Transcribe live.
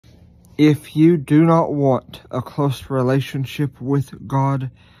If you do not want a close relationship with God,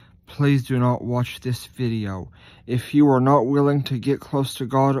 please do not watch this video. If you are not willing to get close to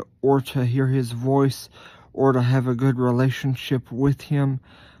God or to hear His voice or to have a good relationship with Him,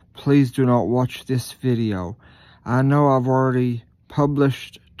 please do not watch this video. I know I've already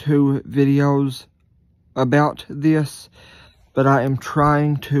published 2 videos about this, but I am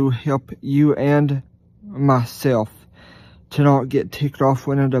trying to help you and myself to not get ticked off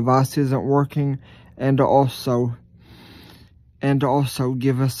when a device isn't working, and to also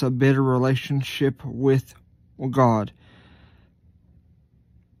give us a better relationship with God.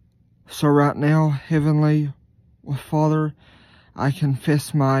 So right now, Heavenly Father, I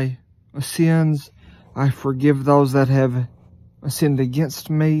confess my sins. I forgive those that have sinned against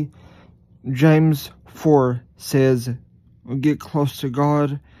me. James 4 says, get close to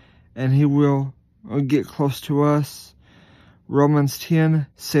God, and He will get close to us. Romans 10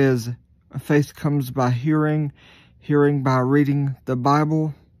 says, faith comes by hearing, hearing by reading the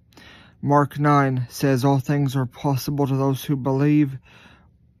Bible. Mark 9 says, all things are possible to those who believe.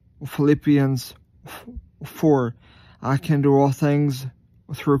 Philippians 4, I can do all things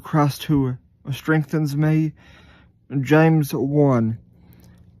through Christ who strengthens me. James 1,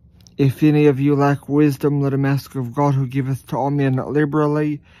 if any of you lack wisdom, let him ask of God who giveth to all men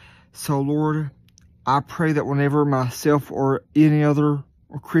liberally. So Lord, I pray that whenever myself or any other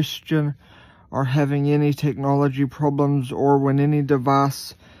Christian are having any technology problems, or when any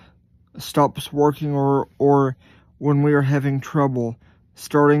device stops working, or when we are having trouble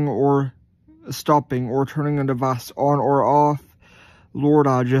starting or stopping or turning a device on or off, Lord,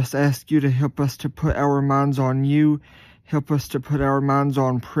 I just ask you to help us to put our minds on you. Help us to put our minds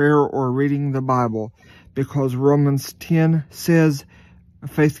on prayer or reading the Bible, because Romans 10 says,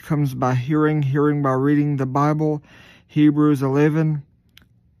 faith comes by hearing, hearing by reading the Bible. Hebrews 11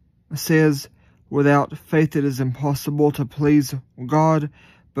 says, without faith it is impossible to please God,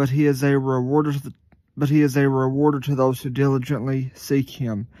 but He is a rewarder to those who diligently seek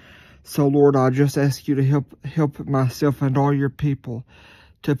Him. So Lord, I just ask you to help myself and all your people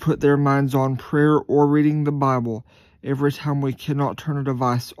to put their minds on prayer or reading the Bible every time we cannot turn a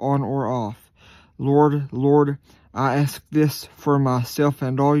device on or off. Lord, I ask this for myself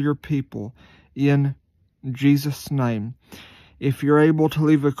and all your people in Jesus' name. If you're able to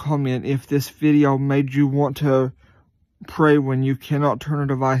leave a comment, if this video made you want to pray when you cannot turn a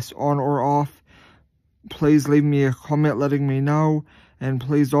device on or off, please leave me a comment letting me know, and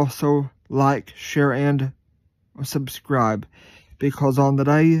please also like, share, and subscribe, because on the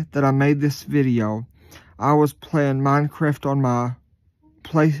day that I made this video, I was playing Minecraft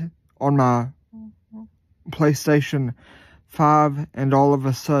on my PlayStation 5, and all of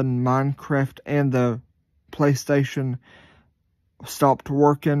a sudden Minecraft and the PlayStation stopped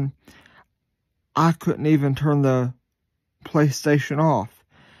working. I couldn't even turn the PlayStation off.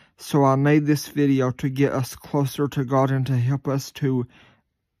 So I made this video to get us closer to God and to help us to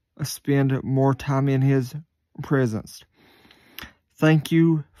spend more time in His presence. Thank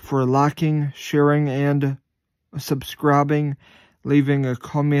you for liking, sharing, and subscribing, leaving a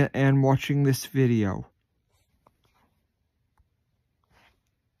comment, and watching this video.